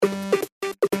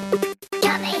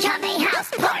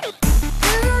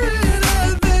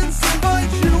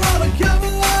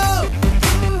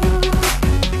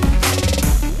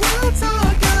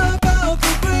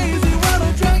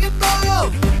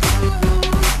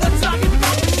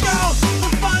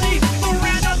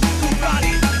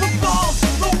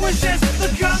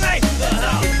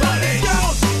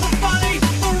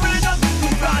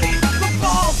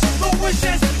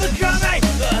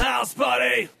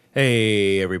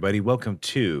Hey, everybody. Welcome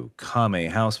to Kame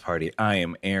House Party. I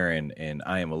am Aaron, and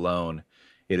I am alone.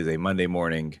 It is a Monday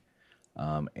morning.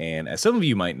 And as some of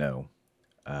you might know,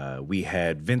 we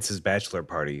had Vince's bachelor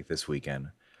party this weekend.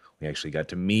 We actually got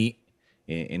to meet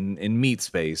in meet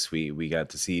space. We got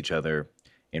to see each other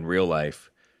in real life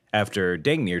after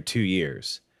dang near 2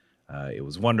 years. It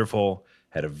was wonderful.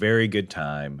 Had a very good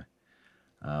time.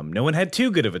 No one had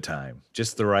too good of a time,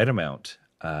 just the right amount.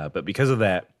 But because of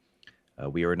that,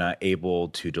 we were not able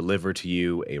to deliver to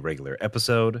you a regular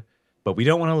episode, but we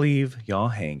don't want to leave y'all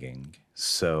hanging.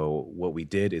 So what we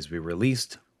did is we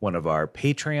released one of our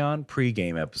Patreon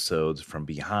pregame episodes from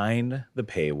behind the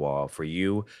paywall for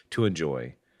you to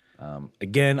enjoy.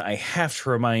 Again, I have to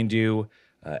remind you,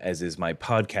 as is my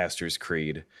podcaster's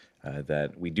creed,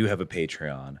 that we do have a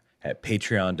Patreon at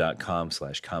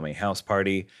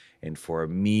patreon.com/kamehouseparty. And for a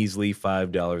measly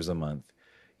 $5 a month,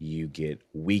 you get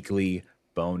weekly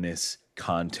bonus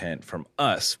content from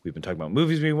us. We've been talking about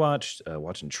movies we watched,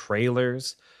 watching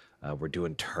trailers. We're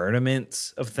doing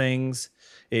tournaments of things.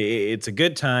 It's a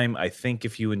good time. I think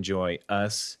if you enjoy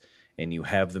us and you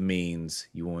have the means,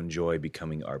 you will enjoy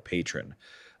becoming our patron.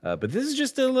 But this is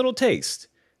just a little taste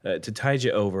to tide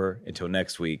you over until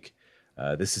next week.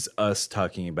 This is us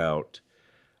talking about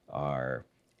our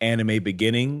anime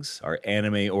beginnings, our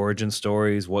anime origin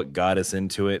stories, what got us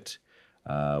into it,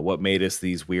 what made us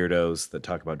these weirdos that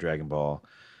talk about Dragon Ball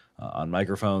on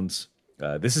microphones.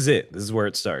 This is it. This is where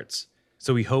it starts.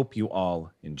 So we hope you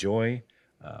all enjoy.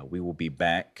 We will be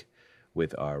back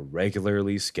with our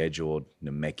regularly scheduled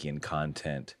Namekian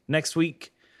content next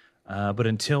week. But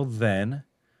until then,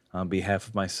 on behalf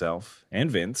of myself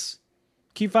and Vince,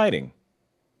 keep fighting.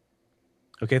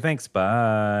 Okay, thanks.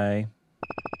 Bye.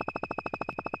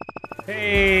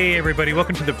 Hey, everybody.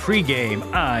 Welcome to the pregame.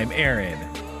 I'm Aaron.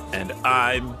 And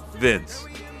I'm Vince.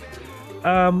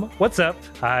 What's up?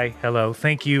 Hi, hello.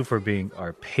 Thank you for being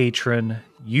our patron.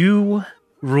 You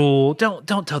rule. Don't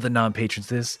tell the non-patrons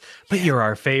this, but you're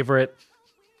our favorite.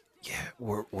 Yeah,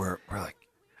 we're like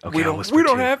Okay, we I'll don't whisper we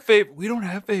don't too. have we don't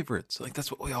have favorites. Like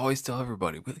that's what we always tell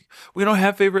everybody. We don't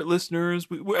have favorite listeners.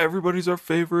 Everybody's our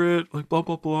favorite. Like blah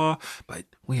blah blah. But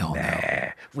we all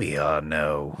know. We all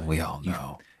know. We all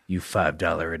know. You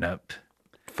 $5 and up.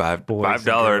 $5 and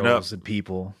and up. And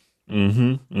people.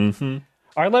 Mm-hmm.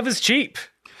 Our love is cheap.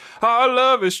 Our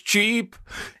love is cheap.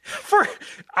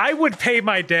 I would pay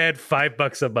my dad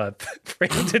 $5 a month for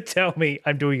him to tell me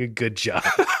I'm doing a good job.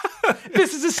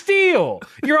 This is a steal.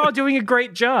 You're all doing a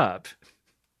great job.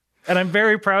 And I'm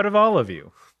very proud of all of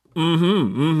you.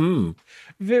 But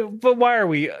why are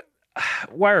we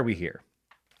here?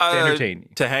 To entertain you.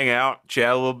 To hang out, chat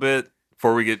a little bit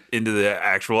before we get into the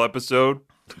actual episode.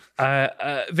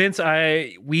 Vince,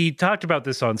 we talked about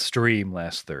this on stream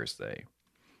last Thursday,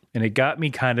 and it got me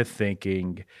kind of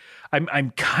thinking.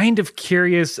 I'm kind of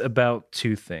curious about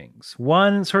two things.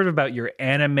 One, sort of about your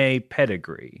anime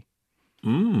pedigree.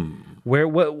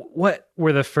 What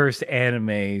were the first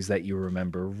animes that you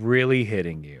remember really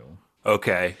hitting you?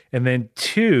 Okay. And then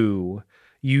two,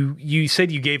 you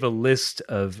said you gave a list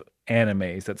of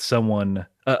animes that someone,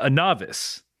 a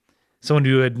novice, someone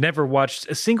who had never watched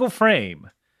a single frame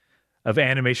of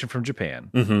animation from Japan,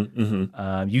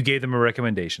 you gave them a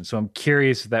recommendation. So I'm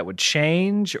curious if that would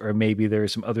change, or maybe there are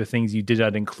some other things you did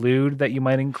not include that you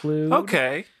might include.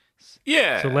 Okay.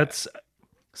 Yeah. So let's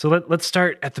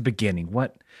start at the beginning.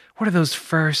 What are those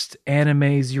first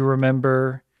animes you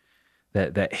remember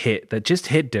that just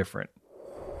hit different?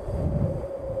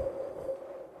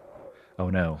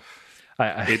 Oh no.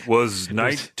 It was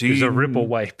 19. There's a ripple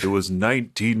wipe. It was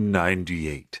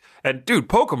 1998. And dude,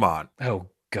 Pokemon. Oh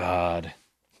God.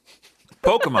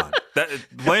 Pokemon. That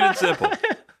plain and simple.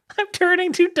 I'm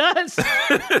turning to dust.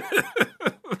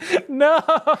 No.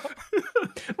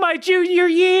 My junior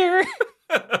year.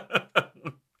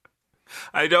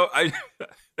 I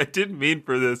didn't mean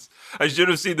for this. I should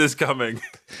have seen this coming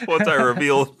once I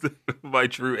revealed my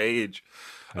true age.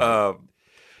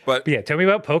 But yeah, tell me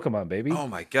about Pokemon, baby. Oh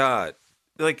my God.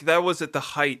 Like that was at the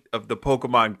height of the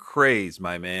Pokemon craze,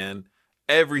 my man.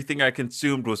 Everything I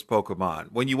consumed was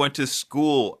Pokemon. When you went to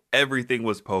school, everything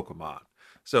was Pokemon.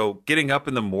 So getting up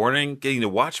in the morning, getting to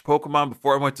watch Pokemon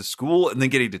before I went to school, and then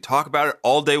getting to talk about it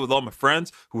all day with all my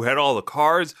friends who had all the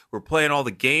cards, who were playing all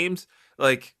the games.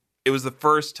 Like it was the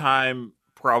first time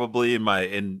probably in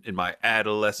my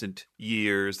adolescent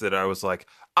years that I was like,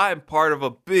 I'm part of a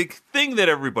big thing that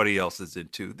everybody else is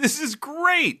into. This is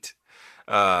great.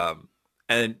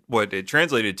 And what it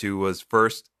translated to was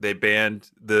first they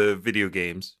banned the video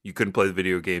games. You couldn't play the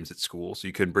video games at school, so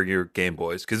you couldn't bring your Game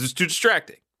Boys because it was too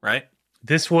distracting, right?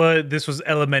 This was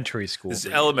elementary school. This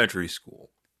is elementary school.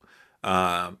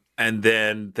 And And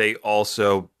then they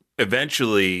also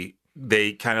eventually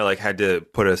they kind of like had to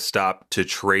put a stop to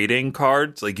trading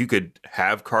cards. Like you could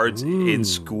have cards in Ooh.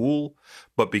 school,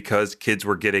 but because kids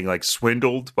were getting like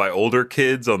swindled by older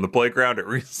kids on the playground at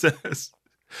recess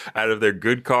out of their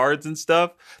good cards and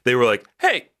stuff, they were like,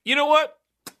 "Hey, you know what?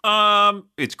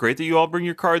 It's great that you all bring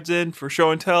your cards in for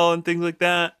show and tell and things like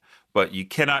that, but you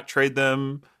cannot trade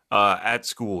them at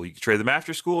school. You can trade them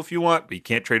after school if you want, but you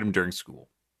can't trade them during school."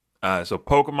 So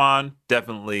Pokemon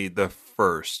definitely the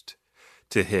first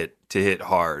to hit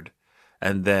hard,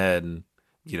 and then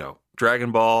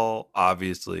Dragon Ball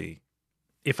obviously.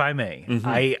 If I may,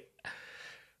 Mhm.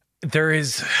 there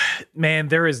is, man,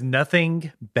 there is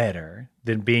nothing better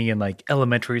than being in like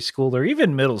elementary school or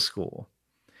even middle school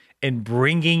and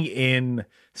bringing in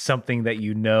something that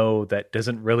you know that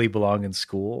doesn't really belong in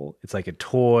school. It's like a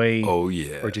toy Oh or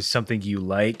yeah, just something you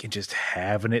like and just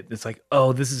having it. It's like,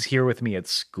 oh, this is here with me at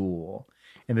school.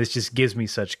 And this just gives me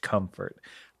such comfort.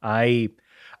 I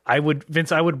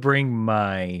Vince, I would bring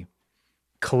my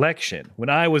collection when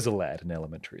I was a lad in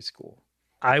elementary school.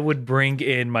 I would bring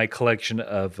in my collection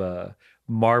of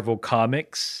Marvel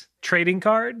Comics trading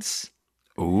cards,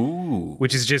 ooh,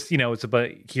 which is just, it's about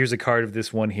here's a card of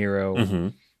this one hero. hmm,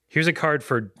 Here's a card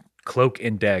for Cloak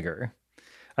and Dagger.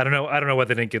 I don't know why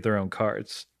they didn't get their own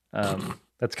cards.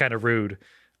 That's kind of rude.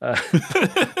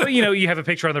 But you have a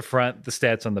picture on the front, the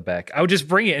stats on the back. I would just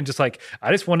bring it and just like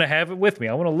I just want to have it with me.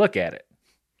 I want to look at it.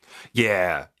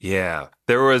 yeah, yeah.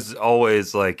 There was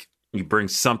always like you bring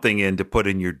something in to put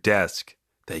in your desk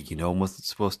that wasn't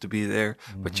supposed to be there,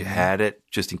 but you Mhm. had it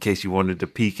just in case you wanted to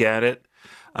peek at it.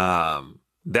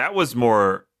 That was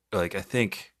more like I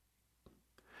think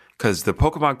because the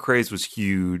Pokemon craze was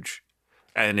huge,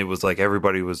 and it was like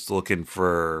everybody was looking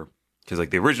for because like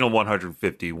the original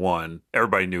 151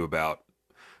 everybody knew about,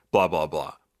 blah blah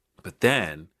blah. But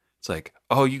then it's like,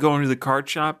 oh, you go into the card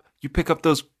shop, you pick up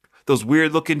those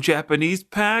weird looking Japanese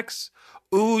packs.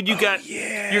 Ooh, Oh you're getting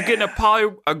yeah.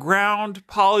 a ground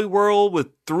Poliwhirl with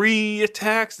 3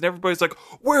 attacks, and everybody's like,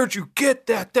 where'd you get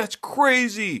that? That's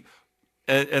crazy.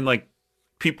 And like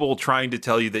people trying to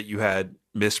tell you that you had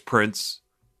misprints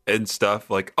and stuff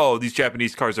like, oh, these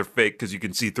Japanese cards are fake because you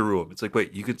can see through them. It's like,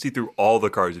 wait, you can see through all the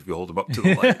cards if you hold them up to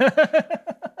the light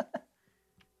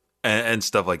and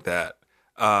stuff like that.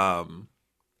 Um,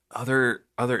 other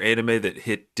anime that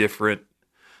hit different.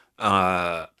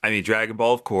 I mean, Dragon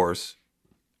Ball, of course.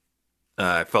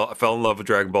 I fell in love with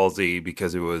Dragon Ball Z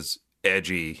because it was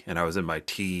edgy, and I was in my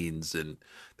teens, and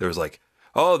there was like,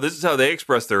 oh, this is how they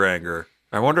express their anger.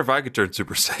 I wonder if I could turn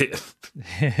Super Saiyan.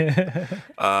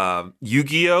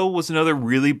 Yu-Gi-Oh was another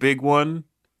really big one.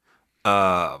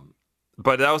 Um,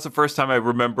 but that was the first time I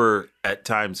remember at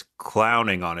times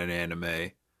clowning on an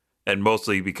anime, and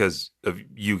mostly because of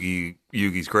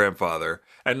Yugi's grandfather.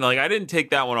 And like I didn't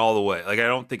take that one all the way. Like I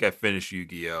don't think I finished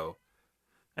Yu-Gi-Oh.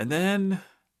 And then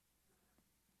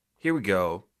here we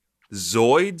go.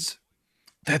 Zoids.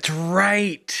 That's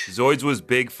right. Zoids was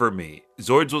big for me.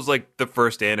 Zoids was like the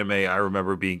first anime I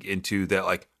remember being into that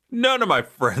like none of my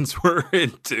friends were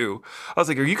into. I was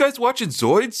like, "Are you guys watching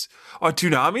Zoids on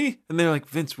Toonami?" And they're like,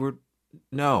 "Vince,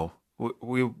 no,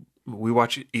 we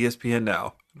watch ESPN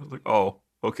now." I was like, "Oh,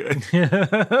 okay."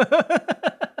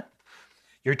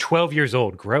 You're 12 years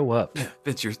old. Grow up.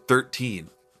 Vince, you're 13.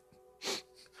 And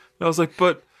I was like,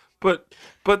 but, but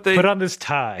Put they, on this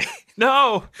tie.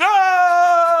 no,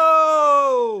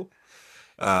 no.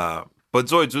 But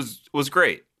Zoids was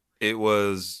great. It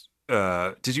was.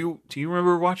 Do you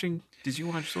remember watching? Did you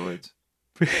watch Zoids?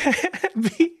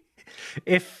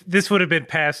 If this would have been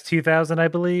past 2000, I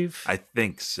believe, I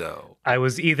think so. I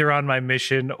was either on my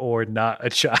mission or not a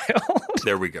child.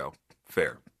 There we go.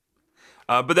 Fair.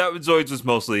 But that Zoids was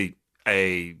mostly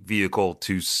a vehicle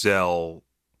to sell,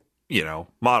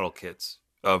 model kits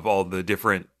of all the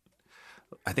different.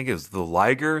 I think it was the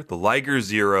Liger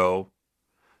Zero,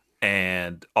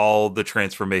 and all the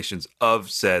transformations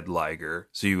of said Liger.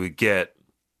 So you would get,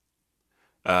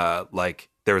 like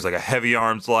there was like a heavy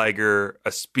arms Liger,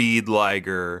 a speed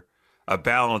Liger, a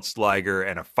balanced Liger,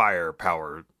 and a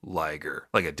firepower Liger,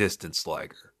 like a distance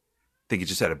Liger. I think he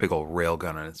just had a big old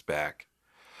railgun on his back.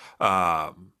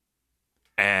 Um,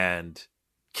 and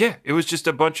yeah, it was just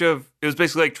it was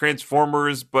basically like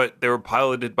Transformers, but they were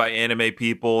piloted by anime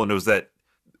people, and it was that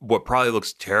what probably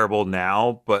looks terrible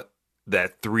now, but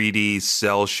that 3D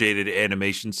cell shaded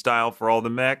animation style for all the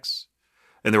mechs.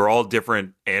 And they were all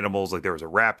different animals. Like there was a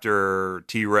raptor,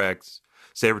 T Rex,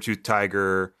 saber tooth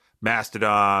tiger,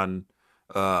 mastodon,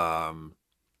 um,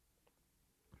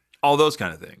 all those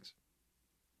kind of things.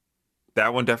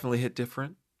 That one definitely hit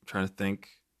different. I'm trying to think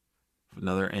of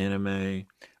another anime.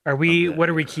 What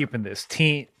are we keeping this?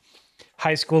 Teen,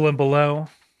 high school and below?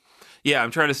 Yeah,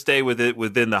 I'm trying to stay with it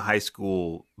within the high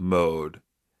school mode.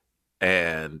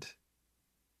 And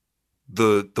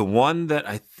the one that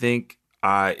I think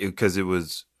because it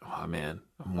was, oh man,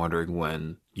 I'm wondering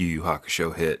when Yu Yu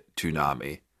Hakusho hit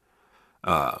Toonami.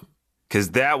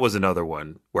 Because that was another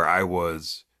one where I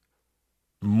was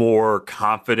more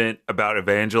confident about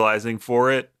evangelizing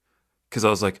for it. Because I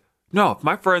was like, no, if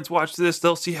my friends watch this,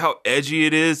 they'll see how edgy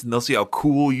it is, and they'll see how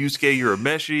cool Yusuke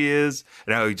Urameshi is,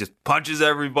 and how he just punches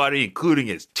everybody, including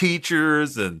his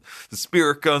teachers, and the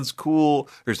spirit gun's cool.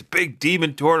 There's a big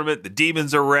demon tournament. The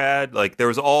demons are rad. Like, there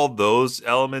was all those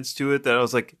elements to it that I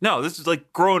was like, no, this is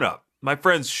like grown up. My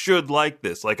friends should like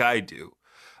this, like I do.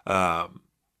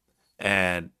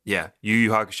 And yeah, Yu Yu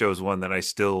Hakusho is one that I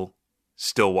still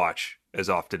watch as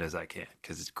often as I can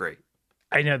because it's great.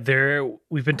 I know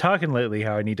we've been talking lately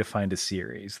how I need to find a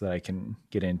series that I can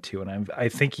get into, and I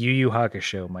think Yu Yu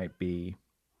Hakusho might be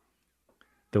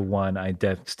the one I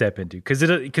step into because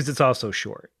it's also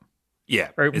short. Yeah,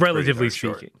 or relatively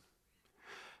speaking. Short.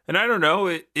 And I don't know,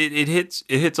 it hits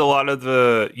a lot of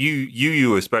the Yu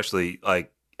Yu especially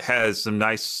like has some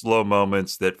nice slow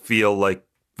moments that feel like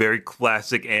very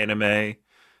classic anime,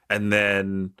 and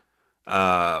then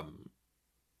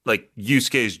like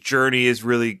Yusuke's journey is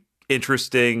really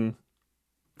interesting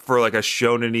for like a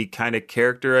shonen-y kind of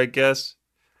character, I guess.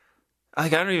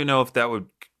 Like, I don't even know if that would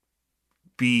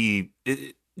be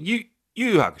Yu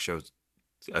Yu Hakusho's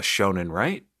a shonen,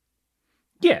 right?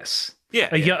 Yes. Yeah.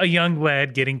 A young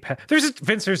lad getting past. There's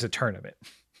a tournament.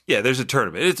 Yeah, there's a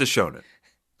tournament. It's a shonen.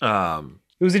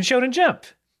 It was in Shonen Jump.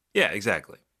 Yeah,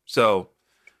 exactly. So,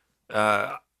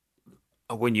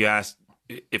 when you asked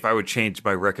if I would change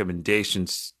my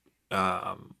recommendations,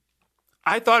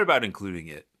 I thought about including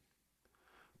it,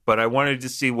 but I wanted to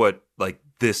see what like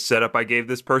this setup I gave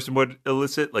this person would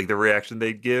elicit, like the reaction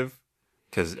they'd give.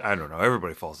 Because I don't know,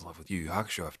 everybody falls in love with Yu Yu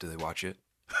Hakusho after they watch it.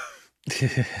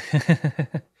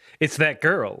 It's that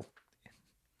girl.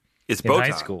 It's in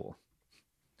Botan. High school.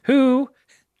 Who?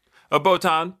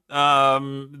 Botan,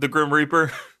 the Grim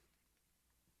Reaper,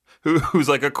 who's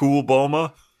like a cool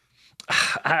Bulma.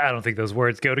 I don't think those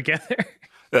words go together.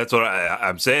 That's what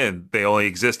I'm saying. They only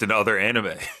exist in other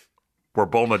anime where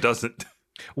Bulma doesn't.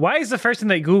 Why is the first thing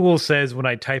that Google says when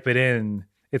I type it in,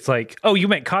 it's like, oh, you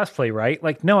meant cosplay, right?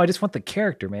 Like, no, I just want the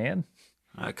character, man.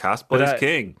 Cosplay is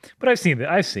king. But I've seen that.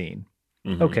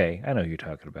 Mm-hmm. Okay, I know who you're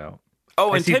talking about.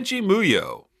 Oh, and Tenchi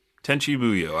Muyo. Tenchi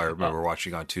Muyo, I remember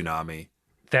watching on Toonami.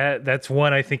 That's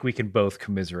one I think we can both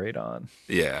commiserate on.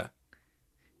 Yeah.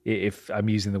 If I'm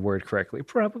using the word correctly.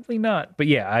 Probably not. But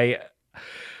yeah,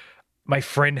 my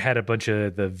friend had a bunch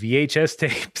of the VHS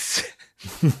tapes.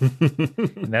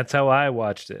 And that's how I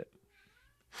watched it.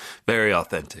 Very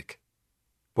authentic.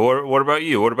 But what about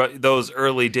you? What about those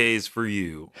early days for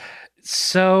you?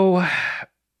 So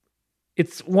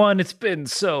it's been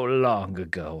so long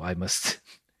ago. I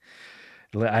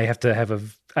have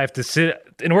to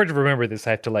sit in order to remember this. I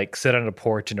have to like sit on a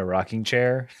porch in a rocking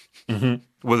chair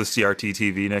with a CRT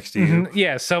TV next to you. Mm-hmm.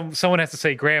 Yeah. Someone has to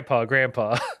say, "Grandpa,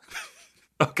 Grandpa."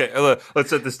 Okay, let's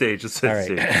set the stage.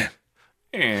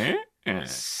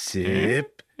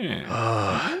 Sip.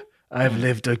 Oh, I've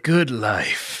lived a good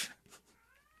life.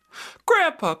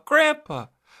 Grandpa.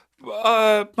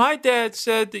 My dad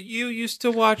said that you used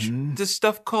to watch this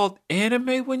stuff called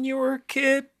anime when you were a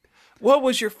kid. What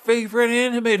was your favorite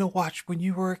anime to watch when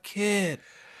you were a kid?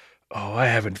 Oh, I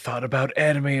haven't thought about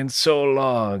anime in so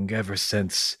long, ever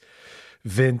since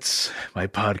Vince, my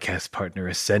podcast partner,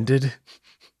 ascended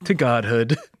to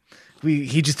godhood.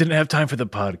 He just didn't have time for the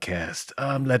podcast.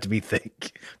 Let me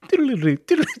think.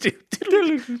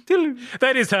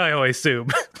 That is how I assume.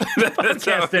 The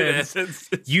podcast ends.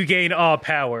 You gain all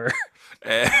power.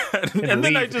 And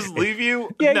then I just leave you?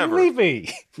 Yeah, Never. You leave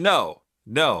me. No.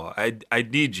 I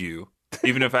need you.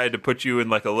 Even if I had to put you in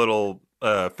like a little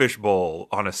fish bowl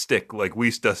on a stick like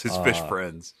Whis does his fish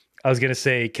friends. I was going to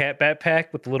say cat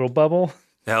backpack with the little bubble.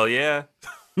 Hell yeah.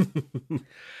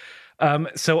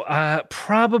 So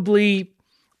probably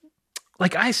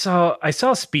like I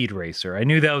saw Speed Racer. I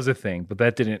knew that was a thing, but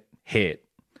that didn't hit.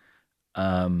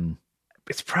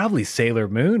 It's probably Sailor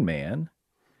Moon, man.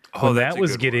 Oh, that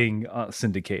was getting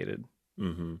syndicated.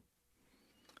 Mm-hmm.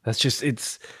 That's just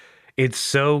it's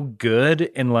so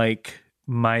good. And like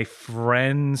my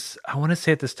friends, I want to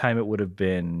say at this time it would have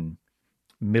been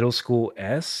middle school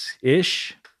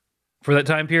ish for that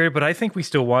time period, but I think we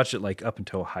still watched it like up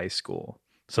until high school.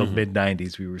 So mid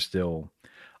 90s, we were still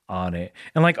on it.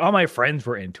 And like all my friends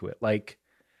were into it. Like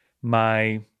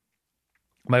my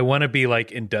wannabe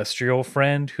like industrial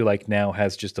friend who like now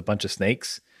has just a bunch of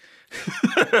snakes.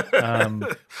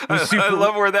 Was super... I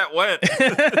love where that went.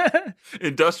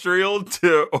 Industrial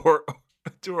to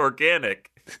organic.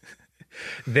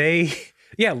 They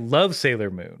love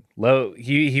Sailor Moon.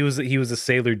 He was a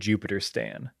Sailor Jupiter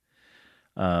stan.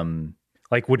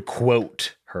 Like would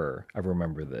quote her. I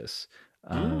remember this.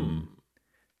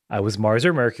 I was Mars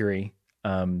or Mercury.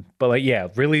 But like, yeah,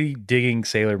 really digging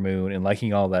Sailor Moon and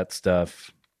liking all that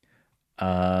stuff.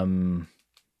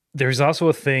 There's also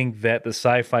a thing that the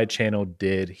Sci-Fi Channel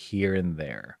did here and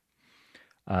there.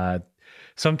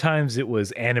 Sometimes it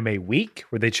was Anime Week,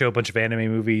 where they'd show a bunch of anime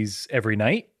movies every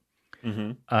night.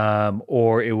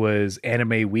 Or it was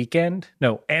Anime Weekend.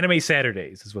 No, Anime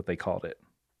Saturdays is what they called it.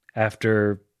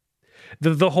 After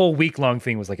the whole week-long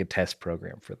thing was like a test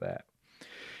program for that.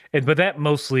 But that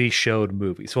mostly showed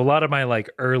movies. So a lot of my like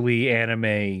early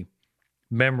anime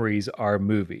memories are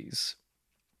movies.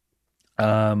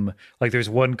 Like there's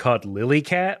one called Lily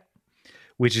Cat,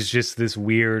 which is just this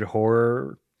weird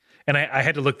horror. And I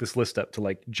had to look this list up to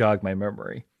like jog my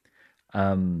memory.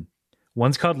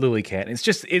 One's called Lily Cat.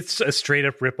 It's a straight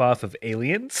up ripoff of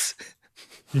Aliens,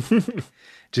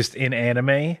 just in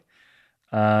anime.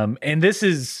 And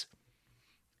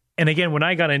again, when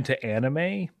I got into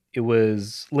anime, it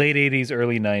was late 80s,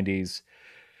 early 90s.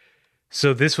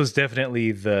 So this was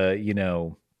definitely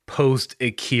the, post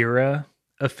Akira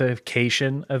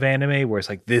ification of anime, where it's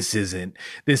like, this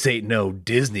ain't no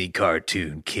Disney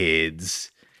cartoon,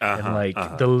 kids. And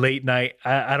like the late night,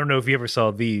 I don't know if you ever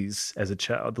saw these as a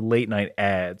child, the late night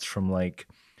ads from like,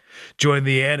 join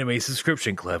the anime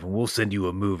subscription club and we'll send you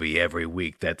a movie every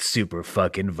week that's super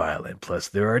fucking violent. Plus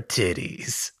there are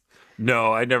titties.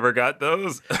 No, I never got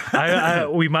those.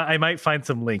 I might find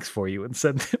some links for you and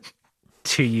send them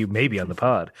to you, maybe on the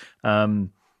pod.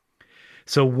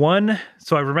 So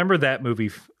I remember that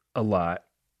movie a lot,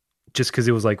 just because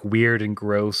it was like weird and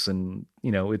gross, and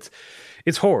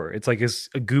it's horror. It's like a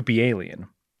goopy alien.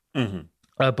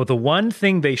 But the one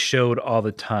thing they showed all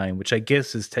the time, which I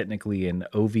guess is technically an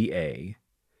OVA,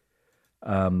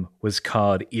 was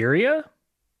called Iria.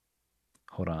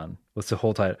 Hold on. What's the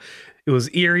whole title? It was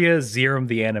Iria Zerum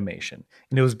the Animation.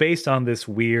 And it was based on this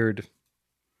weird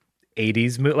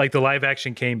 80s movie. Like the live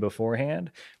action came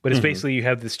beforehand. But it's basically you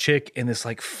have this chick in this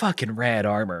like fucking rad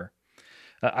armor.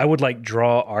 I would like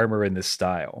draw armor in this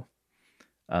style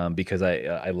because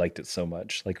I liked it so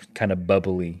much. Like kind of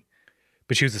bubbly.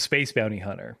 But she was a space bounty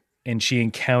hunter. And she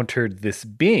encountered this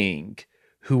being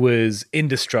who was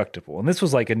indestructible. And this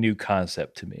was like a new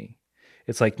concept to me.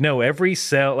 It's like, no, every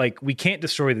cell, like we can't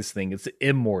destroy this thing. It's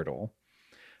immortal.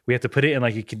 We have to put it in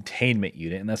like a containment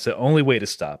unit. And that's the only way to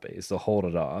stop it, is to hold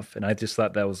it off. And I just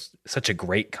thought that was such a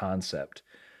great concept.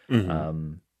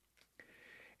 And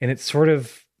it's sort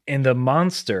of, and the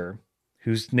monster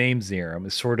whose name's Zerum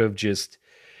is sort of just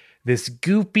this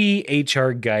goopy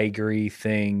H.R. Geiger-y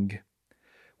thing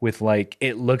with like,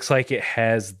 it looks like it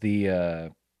has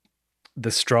the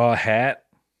straw hat.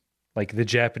 Like the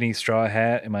Japanese straw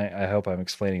hat. I hope I'm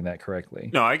explaining that correctly.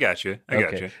 No, I got you. I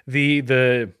got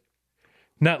you.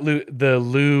 Not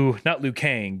Liu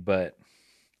Kang, but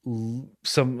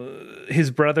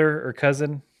his brother or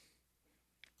cousin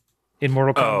in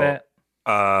Mortal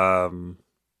Kombat.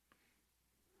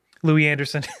 Louis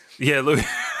Anderson. Yeah, Louis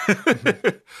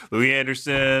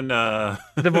Anderson. The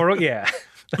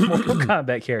Mortal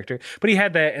Kombat character. But he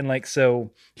had that, and like,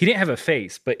 so he didn't have a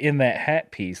face, but in that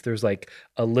hat piece, there's like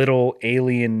a little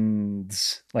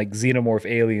alien's, like xenomorph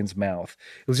alien's mouth.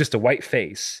 It was just a white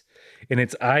face, and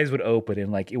its eyes would open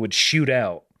and like it would shoot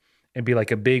out and be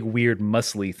like a big weird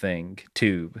muscly thing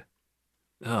tube.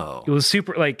 Oh, it was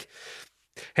super like,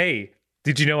 hey,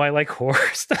 did you know I like horror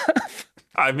stuff?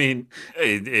 I mean,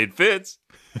 it fits.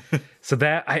 So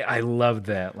that I love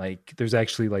that. Like, there's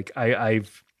actually like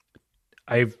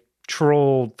I've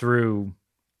trolled through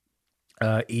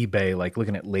eBay, like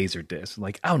looking at Laserdisc.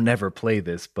 Like, I'll never play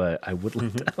this, but I would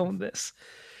like to own this.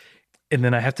 And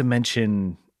then I have to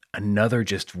mention another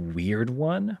just weird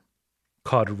one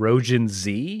called Rojin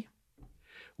Z,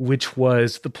 which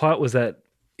was, the plot was that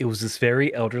it was this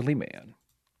very elderly man.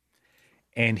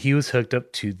 And he was hooked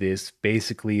up to this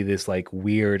like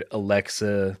weird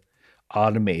Alexa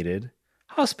automated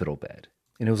hospital bed.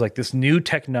 And it was like this new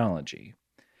technology.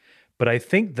 But I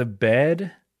think the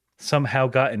bed somehow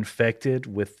got infected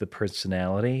with the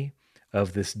personality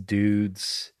of this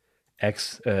dude's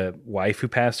ex-wife who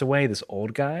passed away, this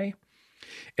old guy.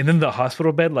 And then the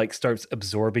hospital bed like starts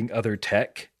absorbing other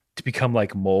tech to become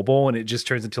like mobile. And it just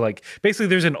turns into like, basically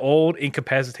there's an old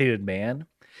incapacitated man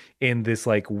in this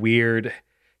like weird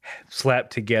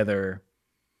slapped together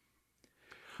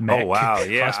mech. Oh, wow.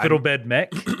 Yeah. Hospital bed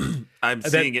mech. I'm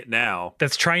seeing it now.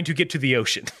 That's trying to get to the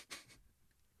ocean.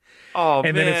 Oh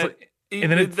And then it's man. like- and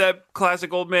then it's- that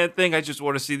classic old man thing. I just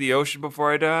want to see the ocean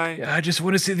before I die. I just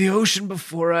want to see the ocean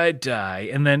before I die.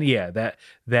 And then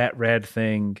that red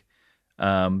thing.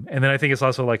 And then I think it's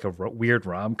also like a weird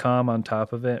rom-com on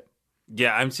top of it.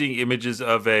 Yeah, I'm seeing images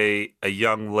of a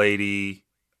young lady.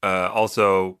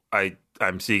 Also,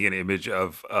 I'm seeing an image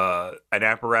of an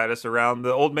apparatus around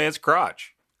the old man's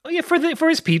crotch. Oh yeah, for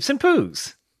his peeps and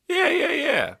poos.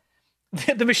 Yeah.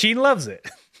 The machine loves it.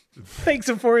 Thanks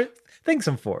him for it. Thanks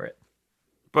him for it.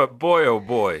 But boy, oh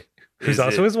boy, Who's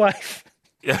also his wife.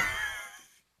 yeah.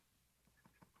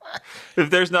 If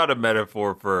there's not a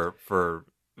metaphor for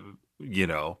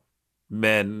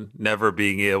men never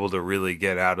being able to really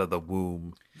get out of the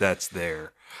womb, that's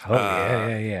there. Oh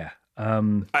yeah.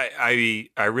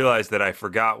 I realized that I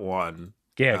forgot one.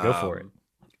 Yeah, go for it.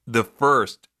 The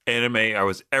first anime I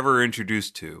was ever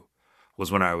introduced to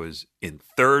was when I was in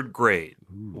third grade.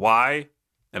 Why?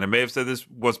 And I may have said this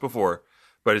once before,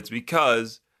 but it's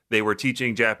because they were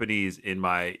teaching Japanese in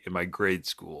my grade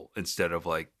school instead of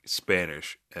like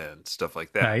Spanish and stuff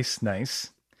like that. Nice.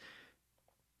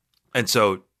 And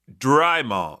so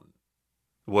Doraemon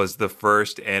was the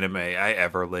first anime I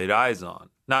ever laid eyes on.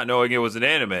 Not knowing it was an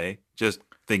anime, just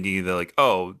thinking that like,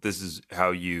 oh, this is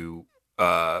how you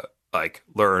like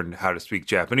learn how to speak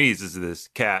Japanese. Is this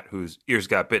cat whose ears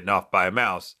got bitten off by a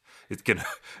mouse? It's gonna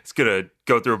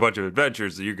go through a bunch of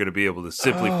adventures that you're gonna be able to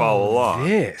simply follow along.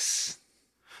 This.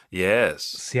 Yes,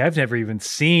 See, I've never even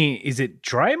seen. Is it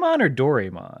Doraemon or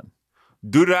Doraemon?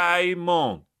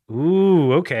 Doraemon.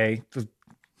 Ooh, okay.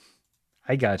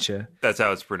 I gotcha. That's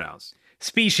how it's pronounced.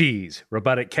 Species,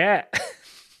 robotic cat.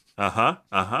 Uh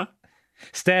huh.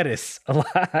 Status,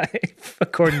 alive,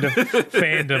 according to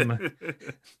fandom.com.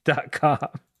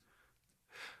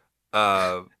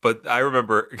 But I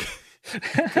remember.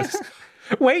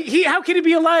 Wait, how can he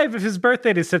be alive if his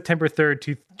birthday is September 3rd,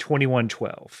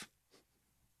 2112?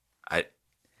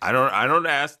 I don't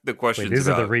ask the questions. Wait, this is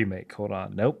the about remake. Hold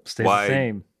on. Nope, stays why- the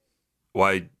same.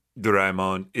 why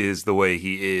Doraemon is the way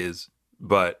he is,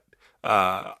 but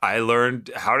I learned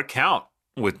how to count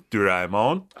with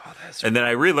Doraemon, and then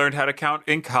I relearned how to count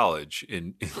in college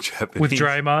in Japanese. With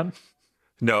Doraemon?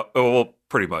 No, well,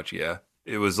 pretty much, yeah.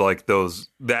 It was like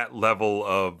that level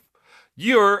of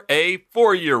you're a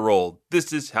 4-year-old.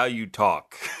 This is how you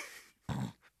talk.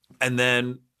 And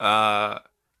then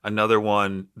another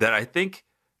one that I think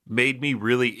made me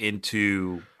really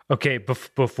into. Okay,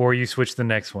 before you switch to the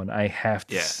next one, I have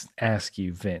to Yeah. ask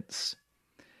you, Vince,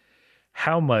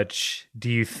 how much do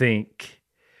you think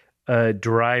a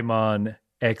Doraemon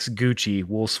X Gucci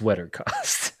wool sweater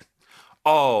cost?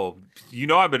 Oh,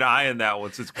 I've been eyeing that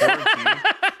one since quarantine.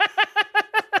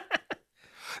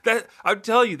 That I'm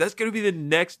telling you, that's going to be the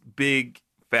next big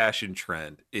fashion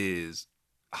trend is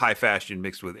high fashion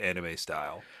mixed with anime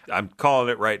style. I'm calling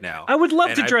it right now. I would love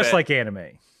And to I dress bet- like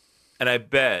anime. And I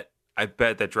bet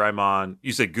that Doraemon.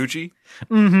 You said Gucci?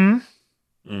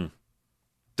 Mm-hmm.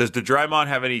 Does the Doraemon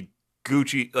have any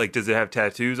Gucci? Like, does it have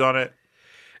tattoos on it?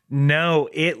 No,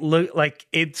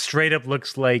 it straight up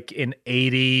looks like an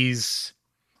 80s,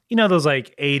 those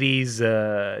like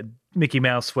 80s Mickey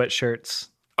Mouse sweatshirts.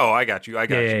 Oh, I got you. Yeah.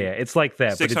 It's like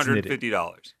that, but it's knitted.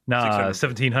 $650. Nah,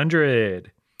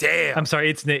 1700. Damn. I'm sorry,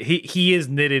 it's knit. He is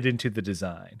knitted into the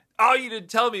design. Oh, you didn't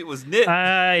tell me it was knit.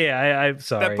 I'm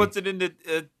sorry. That puts it into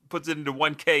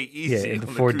 1K easy. Yeah, into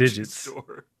on the 4 Gucci digits.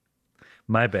 store.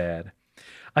 My bad.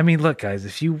 I mean, look, guys,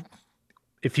 if you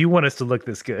want us to look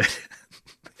this good,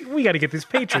 we got to get these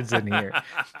patrons in here.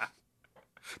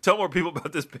 Tell more people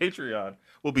about this Patreon.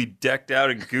 We'll be decked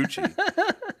out in Gucci.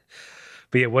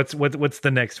 But yeah, what's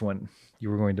the next one you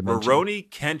were going to mention? Rurouni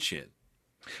Kenshin.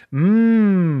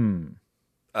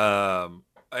 And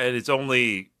it's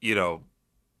only,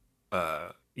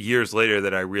 years later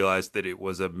that I realized that it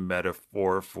was a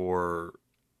metaphor for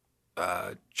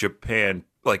Japan,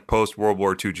 like post World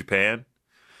War II Japan.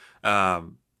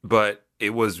 But it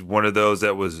was one of those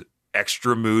that was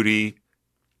extra moody,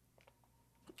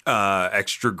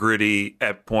 extra gritty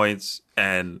at points,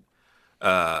 and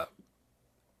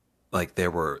like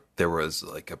there was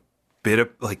like a bit of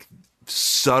like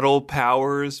subtle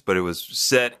powers, but it was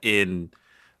set in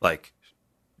like,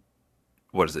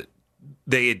 what is it?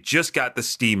 They had just got the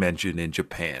steam engine in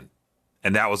Japan,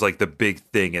 and that was like the big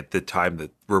thing at the time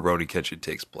that Rurouni Kenshin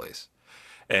takes place.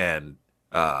 And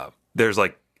there's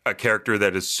like a character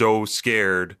that is so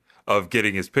scared of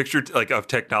getting his picture, like of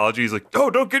technology. He's like, "Oh,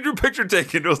 don't get your picture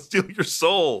taken; it'll steal your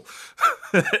soul."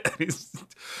 And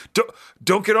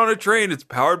don't get on a train; it's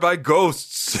powered by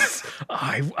ghosts.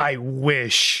 I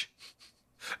wish.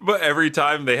 But every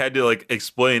time they had to like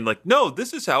explain, like, no,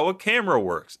 this is how a camera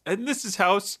works, and this is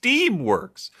how steam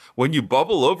works. When you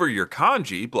bubble over your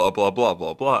kanji, blah blah blah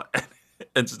blah blah,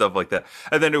 and stuff like that.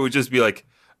 And then it would just be like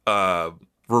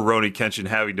Rurouni Kenshin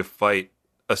having to fight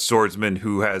a swordsman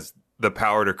who has the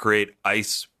power to create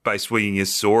ice by swinging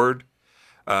his sword.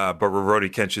 But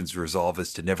Rurouni Kenshin's resolve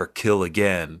is to never kill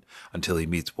again until he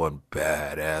meets one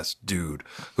badass dude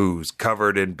who's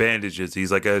covered in bandages.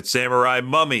 He's like a samurai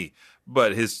mummy,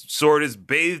 but his sword is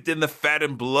bathed in the fat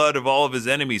and blood of all of his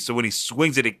enemies. So when he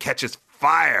swings it, it catches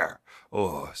fire.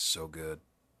 Oh, so good.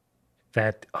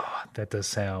 That does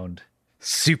sound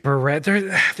super rad.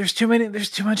 There's too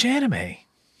much anime.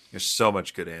 There's so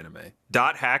much good anime.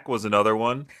 Dot Hack was another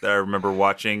one that I remember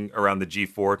watching around the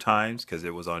G4 times because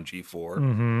it was on G4.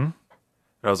 Mm-hmm. And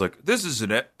I was like, this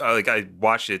isn't it. I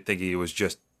watched it thinking it was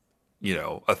just,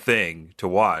 a thing to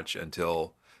watch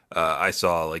until I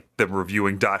saw like them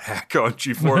reviewing Dot Hack on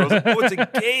G4. I was like, oh, it's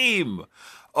a game.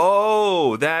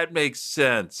 Oh, that makes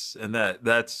sense. And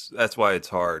that's why it's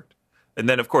hard. And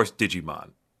then of course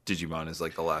Digimon. Digimon is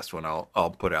like the last one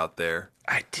I'll put out there.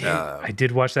 I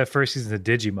did watch that first season of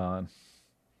Digimon.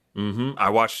 Mm-hmm. I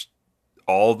watched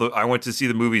I went to see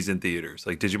the movies in theaters,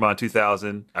 like Digimon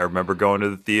 2000. I remember going to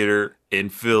the theater in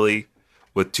Philly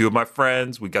with two of my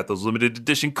friends. We got those limited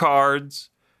edition cards.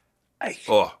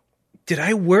 Did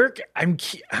I work? I'm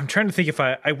trying to think if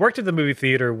I worked at the movie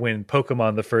theater when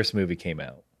Pokemon, the first movie, came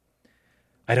out.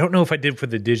 I don't know if I did for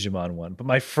the Digimon one, but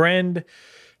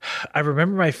I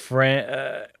remember my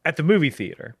friend at the movie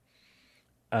theater.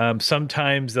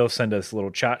 Sometimes they'll send us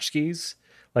little tchotchkes.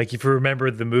 Like if you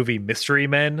remember the movie Mystery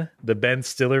Men, the Ben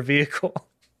Stiller vehicle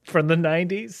from the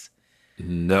 90s.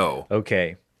 No.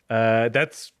 Okay.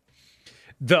 That's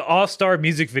the All-Star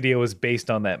music video was based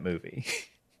on that movie.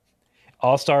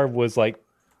 All-Star was like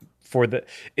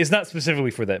it's not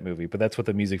specifically for that movie, but that's what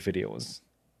the music video was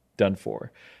done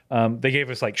for. They gave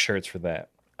us like shirts for that.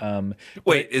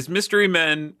 Wait, is Mystery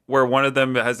Men where one of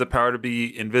them has the power to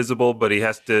be invisible, but he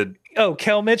has to... Oh,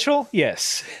 Kel Mitchell?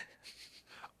 Yes.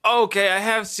 Okay, I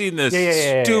have seen this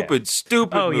stupid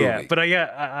oh, movie. Yeah, but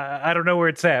I don't know where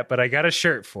it's at, but I got a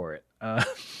shirt for it. Oh,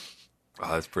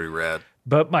 that's pretty rad.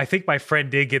 But I think my friend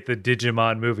did get the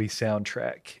Digimon movie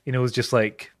soundtrack. And it was just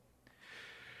like...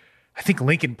 I think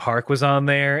Linkin Park was on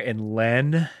there, and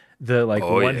Len, the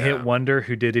one-hit wonder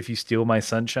who did If You Steal My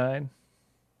Sunshine.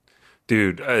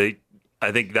 Dude, I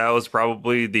think that was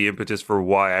probably the impetus for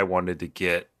why I wanted to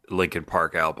get Linkin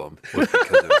Park album, was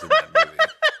because it was in that movie.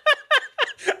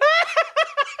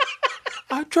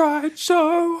 I tried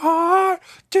so hard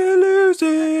to lose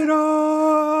it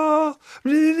all.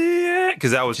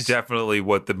 Because that was definitely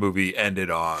what the movie ended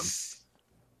on.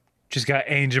 Just got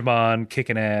Angemon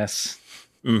kicking ass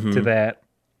to that.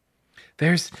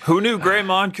 Who knew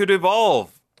Greymon could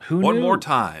evolve? One more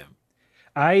time.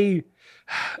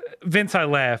 Vince, I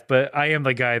laugh, but I am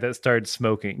the guy that started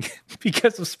smoking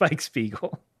because of Spike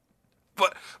Spiegel.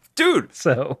 But, dude,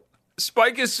 so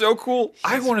Spike is so cool.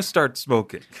 I want to start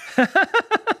smoking.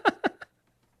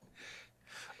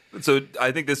 So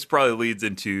I think this probably leads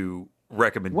into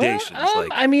recommendations.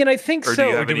 I mean, I think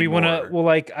so. Do we want to? Well,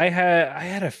 like I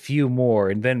had a few more,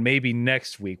 and then maybe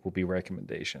next week will be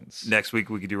recommendations. Next week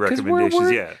we could do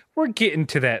recommendations. We're getting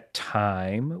to that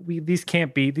time. These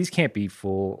can't be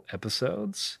full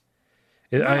episodes.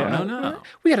 No.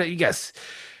 We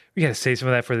gotta save some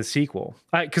of that for the sequel.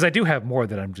 Because I do have more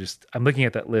that I'm looking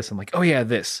at that list. I'm like, oh yeah,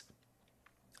 this.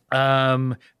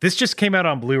 This just came out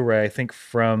on Blu-ray, I think,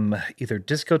 from either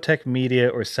Discotech Media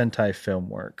or Sentai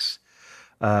Filmworks.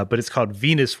 But it's called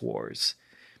Venus Wars.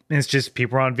 And it's just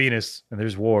people are on Venus and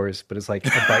there's wars, but it's like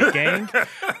a bike gang.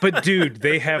 But dude,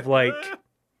 they have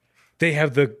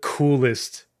the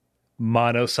coolest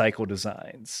monocycle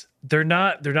designs. They're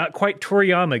not quite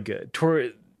Toriyama good.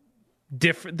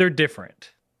 They're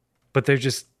different. But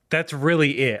that's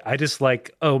really it. I just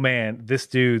like, oh man, this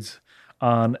dude's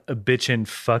on a bitchin'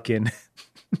 fucking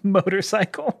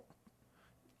motorcycle.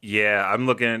 Yeah, I'm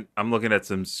looking at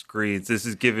some screens. This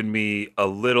is giving me a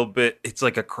little bit. It's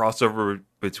like a crossover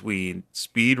between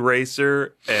Speed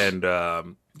Racer and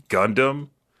Gundam.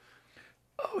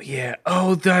 Oh yeah.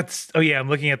 I'm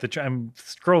looking at I'm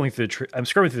scrolling through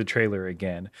the trailer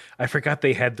again. I forgot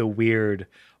they had the weird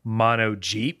mono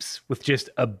Jeeps with just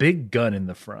a big gun in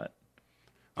the front.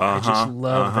 I just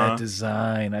love that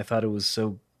design. I thought it was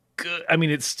so good. I mean,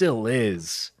 it still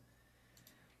is.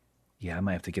 Yeah, I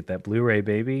might have to get that Blu-ray,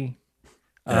 baby.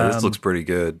 Yeah, this looks pretty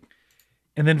good.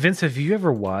 And then, Vince, have you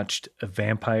ever watched a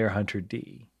Vampire Hunter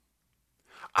D?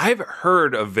 I've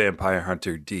heard of Vampire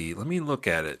Hunter D. Let me look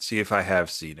at it, see if I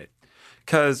have seen it.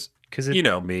 Because because You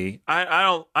know me.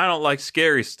 I don't like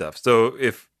scary stuff. So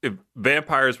if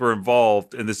vampires were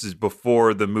involved, and this is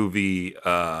before the movie,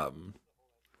 yeah,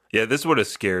 this would have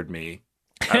scared me.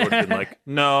 I would have been like,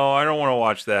 no, I don't want to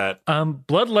watch that.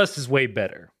 Bloodlust is way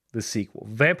better. The sequel,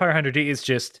 Vampire Hunter D, is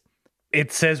just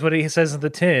it says what he says in the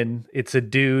tin. It's a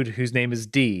dude whose name is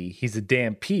D. He's a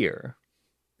Dampier.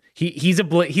 He's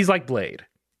like Blade.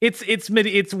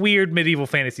 It's weird medieval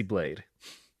fantasy Blade.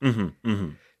 Mm-hmm, mm-hmm.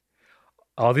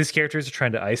 All these characters are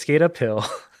trying to ice skate uphill.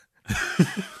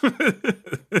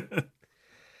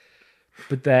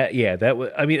 But that was,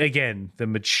 I mean, again, the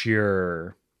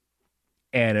mature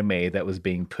anime that was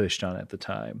being pushed on at the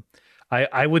time.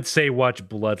 I would say watch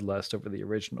Bloodlust over the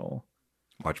original.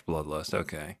 Watch Bloodlust.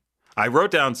 Okay. I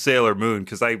wrote down Sailor Moon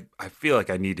because I feel like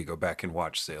I need to go back and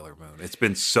watch Sailor Moon. It's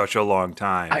been such a long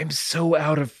time. I'm so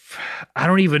I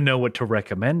don't even know what to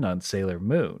recommend on Sailor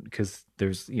Moon because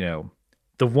there's,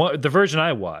 the version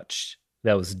I watched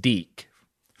that was Deke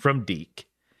from Deke.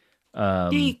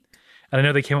 Deke. And I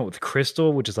know they came up with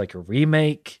Crystal, which is like a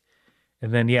remake.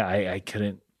 And then, I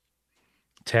couldn't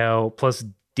tell. Plus,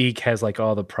 Deke has like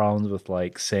all the problems with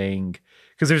like saying,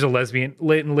 because there's a lesbian,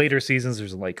 in later seasons,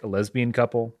 there's like a lesbian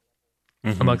couple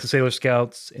amongst the Sailor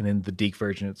Scouts. And in the Deke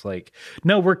version, it's like,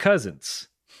 no, we're cousins.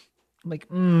 I'm like,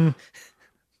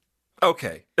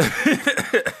 Okay.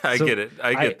 I get it.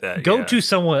 I get that. Go to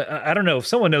someone, I don't know, if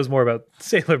someone knows more about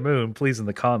Sailor Moon, please in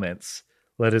the comments,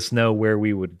 let us know where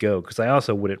we would go. Because I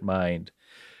also wouldn't mind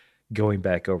going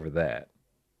back over that.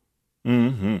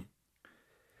 Mm-hmm.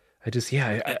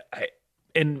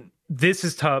 And this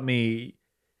has taught me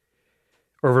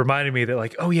or reminded me that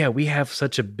like, oh yeah, we have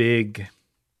such a big,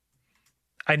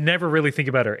 I never really think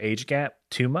about our age gap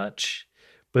too much,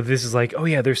 but this is like, oh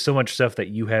yeah, there's so much stuff that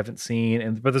you haven't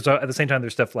seen. But there's, at the same time,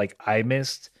 there's stuff like I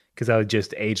missed because I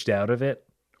just aged out of it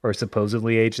or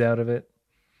supposedly aged out of it.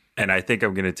 And I think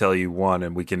I'm going to tell you one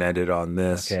and we can end it on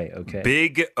this. Okay.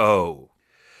 Big O.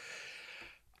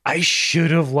 I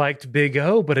should have liked Big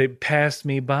O, but it passed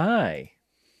me by.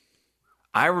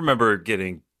 I remember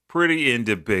getting pretty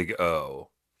into Big O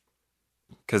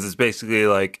because it's basically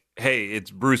like, hey,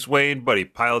 it's Bruce Wayne, but he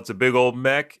pilots a big old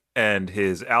mech, and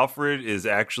his Alfred is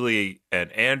actually an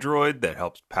android that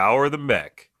helps power the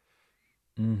mech.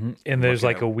 Mm-hmm. And there's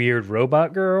like a weird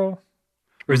robot girl,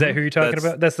 or is that who you're talking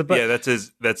about? That's the yeah,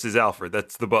 that's his Alfred.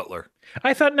 That's the butler.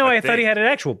 I thought he had an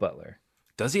actual butler.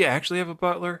 Does he actually have a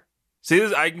butler? See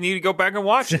this? I need to go back and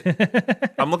watch it.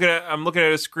 I'm looking at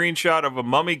a screenshot of a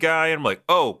mummy guy, and I'm like,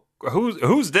 oh,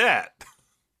 who's that?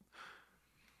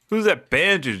 Who's that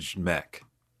bandaged mech?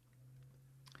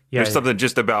 Yeah, there's something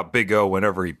just about Big O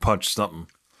whenever he punched something.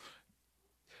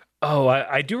 Oh,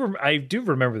 I do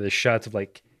remember the shots of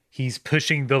like he's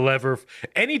pushing the lever.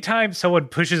 Anytime someone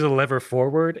pushes a lever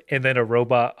forward and then a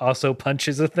robot also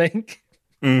punches a thing,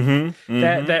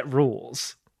 that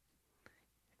rules.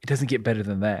 It doesn't get better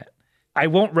than that. I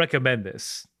won't recommend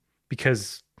this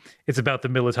because it's about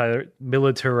the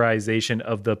militarization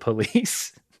of the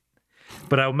police.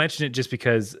 But I'll mention it just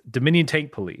because Dominion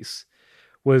Tank Police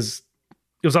was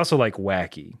also like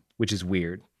wacky, which is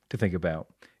weird to think about.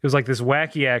 It was like this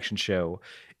wacky action show.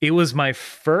 It was my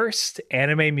first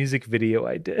anime music video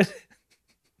I did.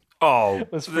 Oh,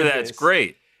 that's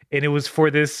great. And it was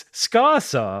for this ska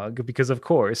song because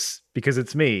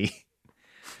it's me.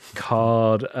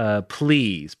 Called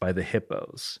Please by the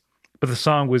Hippos. But the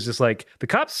song was just like, the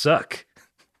cops suck.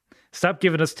 Stop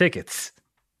giving us tickets.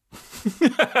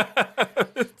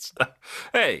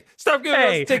 Hey, stop giving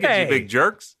us tickets, you big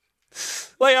jerks.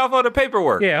 Lay off on the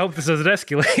paperwork. Yeah, I hope this doesn't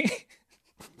escalate.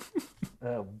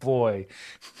 Oh, boy.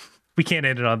 We can't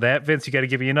end it on that. Vince, you got to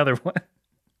give me another one.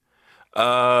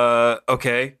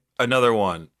 Okay. Another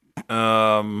one.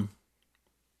 I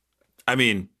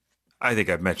mean, I think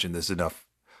I've mentioned this enough.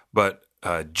 But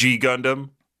G Gundam,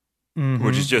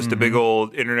 which is just a big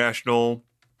old international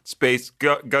space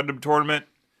Gundam tournament.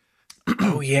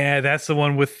 Oh yeah, that's the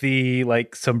one with the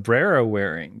like sombrero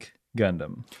wearing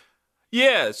Gundam.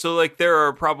 Yeah, so like there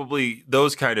are probably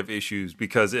those kind of issues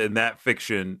because in that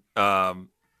fiction,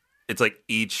 it's like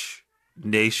each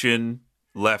nation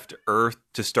left Earth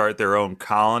to start their own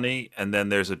colony, and then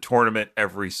there's a tournament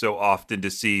every so often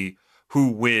to see who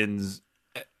wins.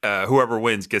 Whoever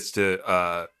wins gets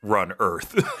to run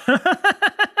Earth.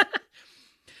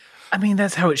 I mean,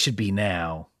 that's how it should be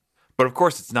now. But of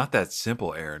course, it's not that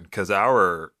simple, Aaron, because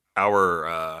our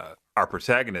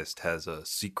protagonist has a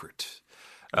secret,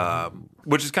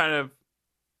 which is kind of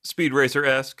Speed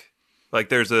Racer-esque. Like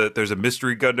there's a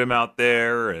mystery Gundam out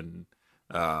there, and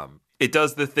it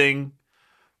does the thing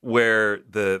where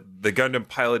the Gundam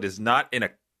pilot is not in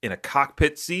a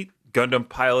cockpit seat. Gundam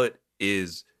pilot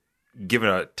is given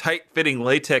a tight-fitting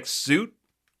latex suit.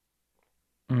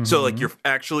 So like you're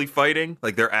actually fighting,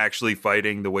 like they're actually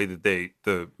fighting the way that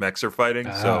the mechs are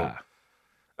fighting. So,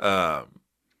 the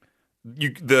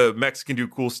mechs can do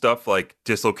cool stuff like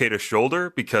dislocate a shoulder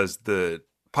because the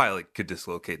pilot could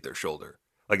dislocate their shoulder.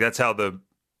 Like that's how the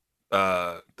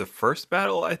first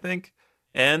battle I think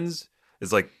ends.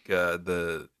 Is like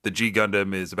the G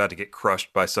Gundam is about to get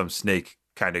crushed by some snake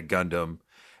kind of Gundam.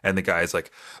 And the guy's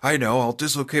like, I know, I'll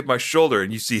dislocate my shoulder.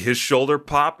 And you see his shoulder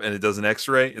pop and it does an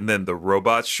x-ray. And then the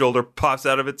robot's shoulder pops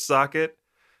out of its socket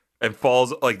and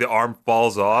falls, like the arm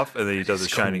falls off. And then he does a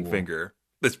shining finger.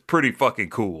 It's pretty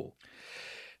fucking cool.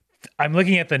 I'm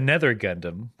looking at the Nether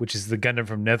Gundam, which is the Gundam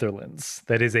from Netherlands.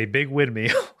 That is a big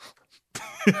windmill.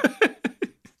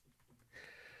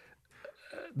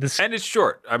 And it's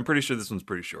short. I'm pretty sure this one's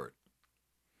pretty short.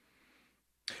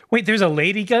 Wait, there's a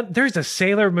lady gun. There's a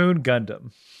Sailor Moon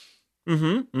Gundam.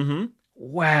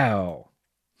 Wow.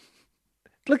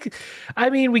 Look, I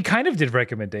mean, we kind of did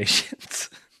recommendations.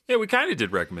 Yeah, we kind of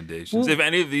did recommendations. If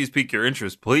any of these pique your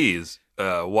interest, please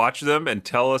watch them and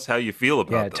tell us how you feel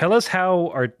about them. Tell us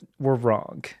how we're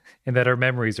wrong and that our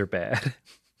memories are bad.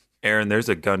 Aaron, there's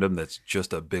a Gundam that's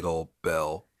just a big old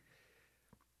bell.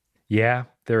 Yeah,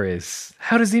 there is.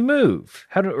 How does he move?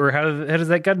 How does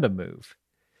that Gundam move?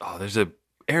 Oh, there's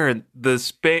Aaron,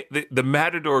 the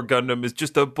Matador Gundam is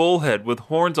just a bullhead with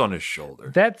horns on his shoulder.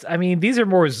 These are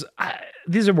more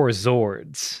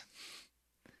Zords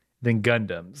than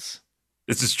Gundams.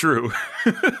 This is true.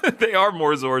 They are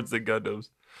more Zords than Gundams.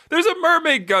 There's a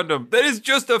mermaid Gundam that is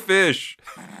just a fish.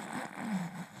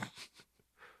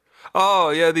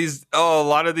 Oh yeah, a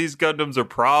lot of these Gundams are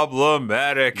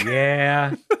problematic.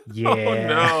 Yeah. Oh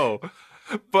no.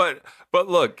 But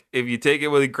look, if you take it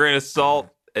with a grain of salt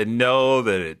and know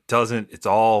that it's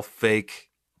all fake,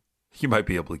 you might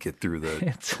be able to get through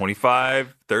the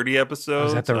 25, 30 episodes.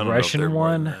 Is that the Russian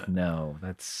one? No,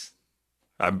 that's.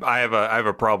 I have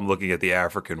a problem looking at the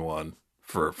African one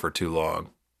for too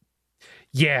long.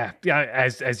 Yeah,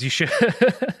 as you should.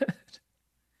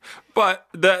 But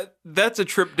that's a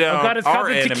trip down. Oh God, it's called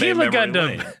the Tequila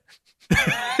Gundam.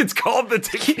 It's called the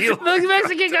Tequila. The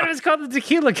Mexican Gundam is called the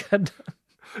Tequila Gundam.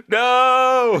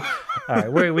 No. All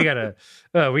right, we gotta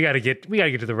get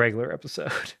to the regular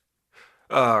episode.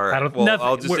 All right.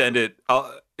 I'll just end it.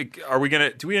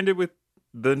 Do we end it with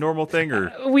the normal thing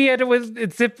or we end it with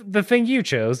the thing you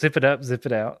chose? Zip it up, zip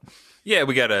it out. Yeah,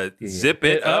 we gotta zip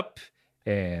it up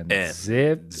and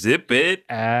zip it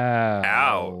out.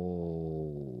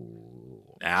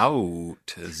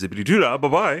 Zippity doo dah. Bye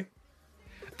bye.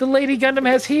 The Lady Gundam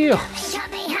has heels.